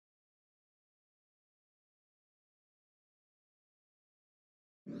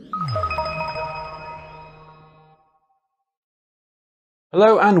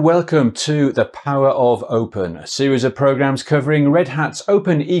Hello and welcome to The Power of Open, a series of programs covering Red Hat's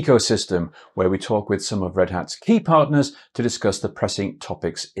open ecosystem, where we talk with some of Red Hat's key partners to discuss the pressing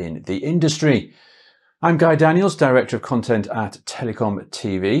topics in the industry. I'm Guy Daniels, Director of Content at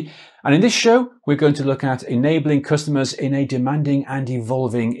TelecomTV, and in this show we're going to look at enabling customers in a demanding and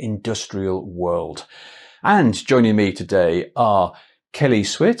evolving industrial world. And joining me today are Kelly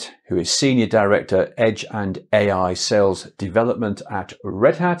Switt, who is Senior Director, Edge and AI Sales Development at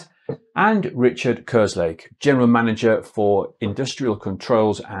Red Hat, and Richard Kerslake, General Manager for Industrial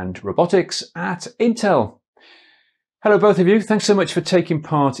Controls and Robotics at Intel. Hello, both of you. Thanks so much for taking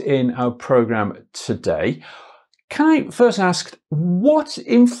part in our program today. Can I first ask, what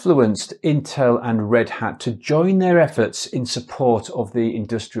influenced Intel and Red Hat to join their efforts in support of the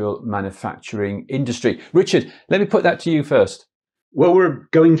industrial manufacturing industry? Richard, let me put that to you first. Well, we're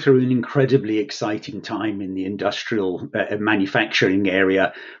going through an incredibly exciting time in the industrial manufacturing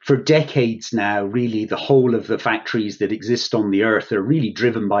area. For decades now, really, the whole of the factories that exist on the earth are really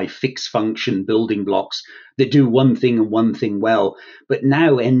driven by fixed function building blocks that do one thing and one thing well. But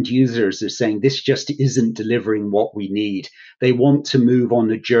now end users are saying this just isn't delivering what we need. They want to move on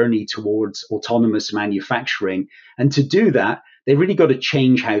a journey towards autonomous manufacturing. And to do that, they really got to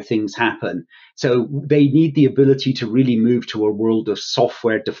change how things happen. So they need the ability to really move to a world of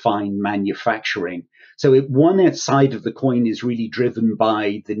software-defined manufacturing. So one side of the coin is really driven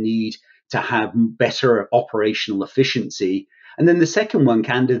by the need to have better operational efficiency. And then the second one,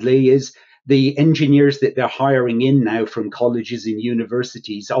 candidly, is the engineers that they're hiring in now from colleges and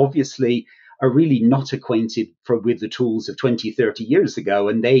universities obviously are really not acquainted with the tools of 20, 30 years ago,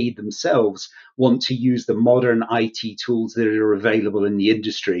 and they themselves want to use the modern IT tools that are available in the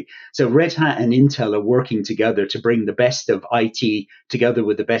industry. So Red Hat and Intel are working together to bring the best of IT together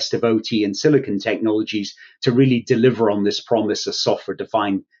with the best of OT and silicon technologies to really deliver on this promise of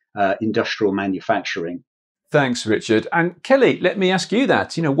software-defined industrial manufacturing. Thanks, Richard. And Kelly, let me ask you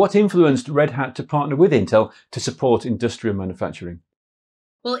that. What influenced Red Hat to partner with Intel to support industrial manufacturing?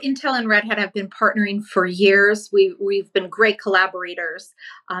 Well, Intel and Red Hat have been partnering for years. We've been great collaborators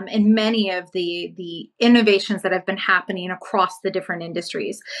in many of the innovations that have been happening across the different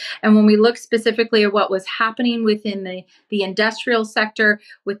industries. And when we look specifically at what was happening within the industrial sector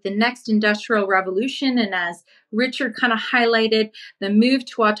with the next industrial revolution, and as Richard kind of highlighted, the move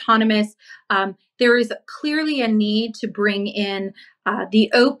to autonomous, there is clearly a need to bring in the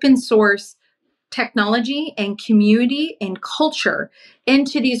open source technology and community and culture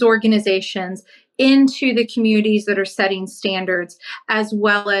into these organizations, into the communities that are setting standards, as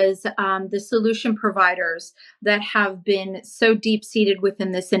well as the solution providers that have been so deep-seated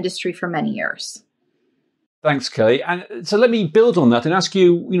within this industry for many years. Thanks, Kelly. And so let me build on that and ask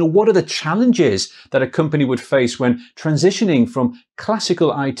you, what are the challenges that a company would face when transitioning from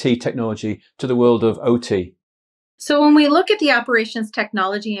classical IT technology to the world of OT? So when we look at the operations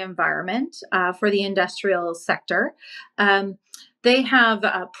technology environment for the industrial sector, they have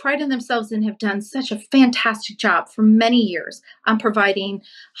prided themselves and have done such a fantastic job for many years on providing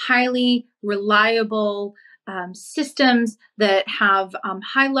highly reliable systems that have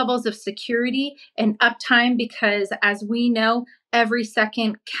high levels of security and uptime, because as we know, every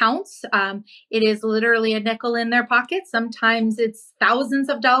second counts. It is literally a nickel in their pocket. Sometimes it's thousands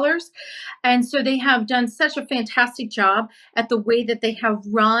of dollars. And so they have done such a fantastic job at the way that they have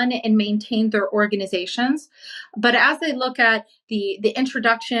run and maintained their organizations. But as they look at the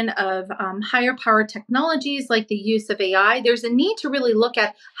introduction of higher power technologies like the use of AI, there's a need to really look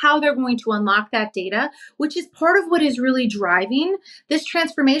at how they're going to unlock that data, which is part of what is really driving this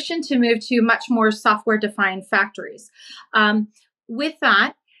transformation to move to much more software-defined factories. With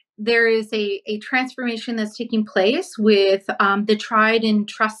that, there is a transformation that's taking place with the tried and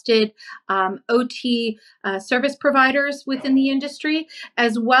trusted OT service providers within the industry,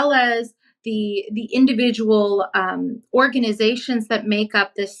 as well as the individual organizations that make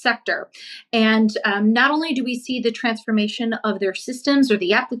up this sector. And not only do we see the transformation of their systems or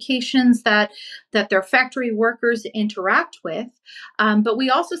the applications that their factory workers interact with, but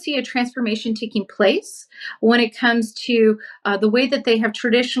we also see a transformation taking place when it comes to the way that they have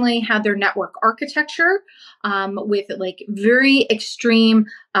traditionally had their network architecture with like very extreme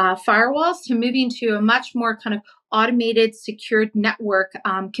firewalls, to moving to a much more kind of automated, secured network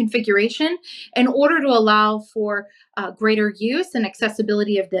configuration in order to allow for greater use and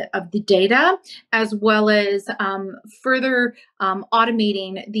accessibility of the data, as well as further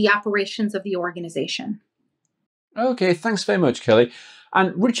automating the operations of the organization. Okay, thanks very much, Kelly.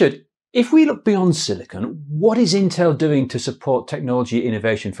 And Richard, if we look beyond silicon, what is Intel doing to support technology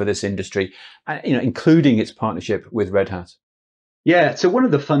innovation for this industry, including its partnership with Red Hat? Yeah, so one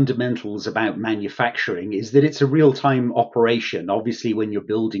of the fundamentals about manufacturing is that it's a real-time operation. Obviously, when you're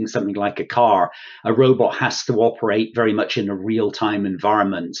building something like a car, a robot has to operate very much in a real-time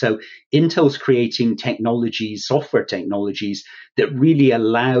environment. So Intel's creating technologies, software technologies that really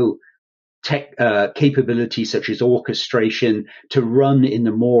allow capabilities such as orchestration to run in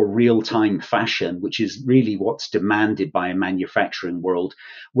a more real-time fashion, which is really what's demanded by a manufacturing world.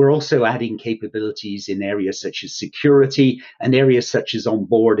 We're also adding capabilities in areas such as security and areas such as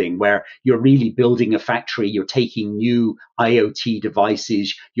onboarding, where you're really building a factory, you're taking new IoT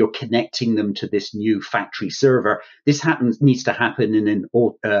devices, you're connecting them to this new factory server. This needs to happen in an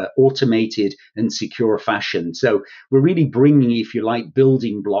automated and secure fashion. So we're really bringing, if you like,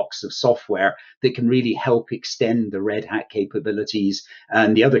 building blocks of software that can really help extend the Red Hat capabilities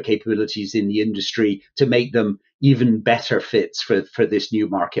and the other capabilities in the industry to make them even better fits for this new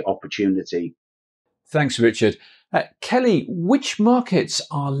market opportunity. Thanks, Richard. Kelly, which markets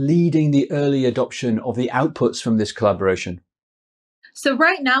are leading the early adoption of the outputs from this collaboration? So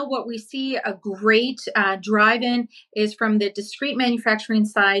right now, what we see a great drive in is from the discrete manufacturing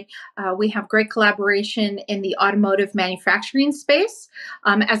side. We have great collaboration in the automotive manufacturing space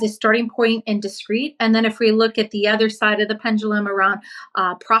as a starting point in discrete. And then if we look at the other side of the pendulum around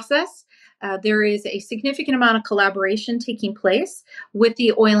process, there is a significant amount of collaboration taking place with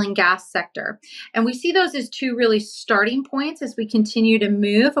the oil and gas sector. And we see those as two really starting points as we continue to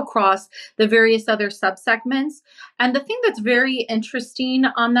move across the various other subsegments. And the thing that's very interesting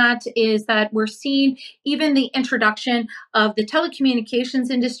on that is that we're seeing even the introduction of the telecommunications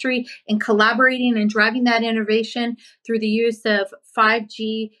industry in collaborating and driving that innovation through the use of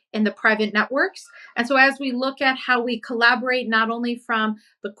 5G in the private networks. And so as we look at how we collaborate, not only from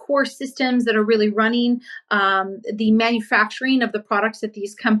the core systems that are really running the manufacturing of the products that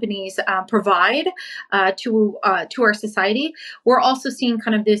these companies provide to our society, we're also seeing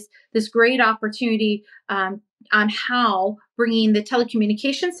kind of this great opportunity on how bringing the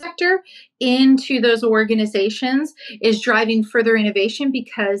telecommunications sector into those organizations is driving further innovation,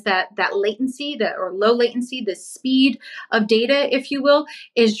 because that latency, or low latency, the speed of data, if you will,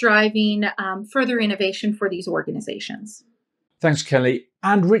 is driving further innovation for these organizations. Thanks, Kelly.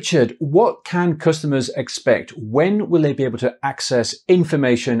 And Richard, what can customers expect? When will they be able to access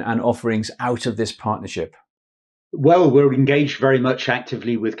information and offerings out of this partnership? Well, we're engaged very much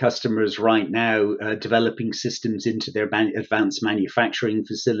actively with customers right now, developing systems into their advanced manufacturing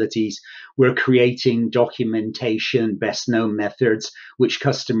facilities. We're creating documentation, best known methods, which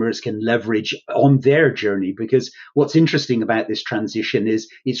customers can leverage on their journey. Because what's interesting about this transition is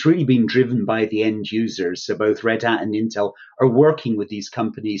it's really been driven by the end users. So both Red Hat and Intel are working with these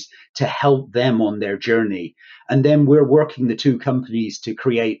companies to help them on their journey. And then we're working the two companies to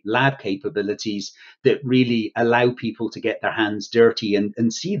create lab capabilities that really allow people to get their hands dirty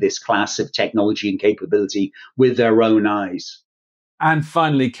and see this class of technology and capability with their own eyes. And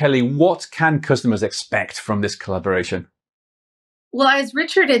finally, Kelly, what can customers expect from this collaboration? Well, as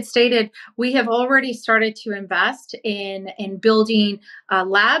Richard had stated, we have already started to invest in building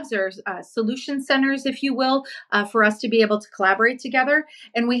labs, or solution centers, if you will, for us to be able to collaborate together.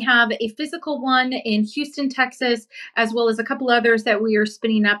 And we have a physical one in Houston, Texas, as well as a couple others that we are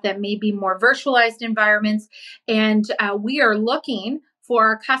spinning up that may be more virtualized environments. And we are looking for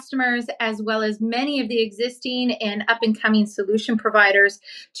our customers, as well as many of the existing and up and coming solution providers,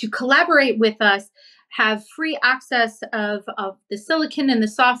 to collaborate with us, have free access of the silicon and the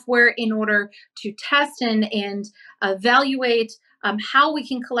software in order to test and evaluate how we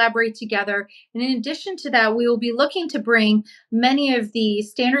can collaborate together. And in addition to that, we will be looking to bring many of the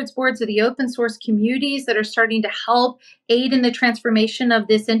standards boards of the open source communities that are starting to help aid in the transformation of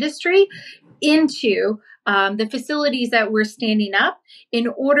this industry into the facilities that we're standing up in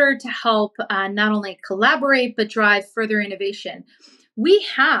order to help not only collaborate, but drive further innovation. We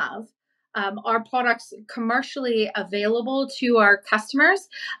have our products commercially available to our customers,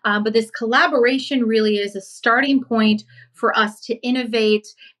 but this collaboration really is a starting point for us to innovate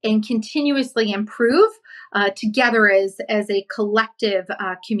and continuously improve together as a collective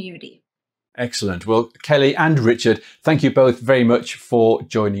community. Excellent. Well, Kelly and Richard, thank you both very much for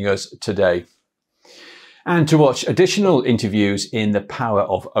joining us today. And to watch additional interviews in the Power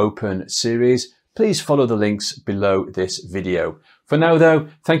of Open series, please follow the links below this video. For now, though,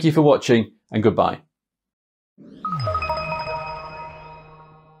 thank you for watching and goodbye.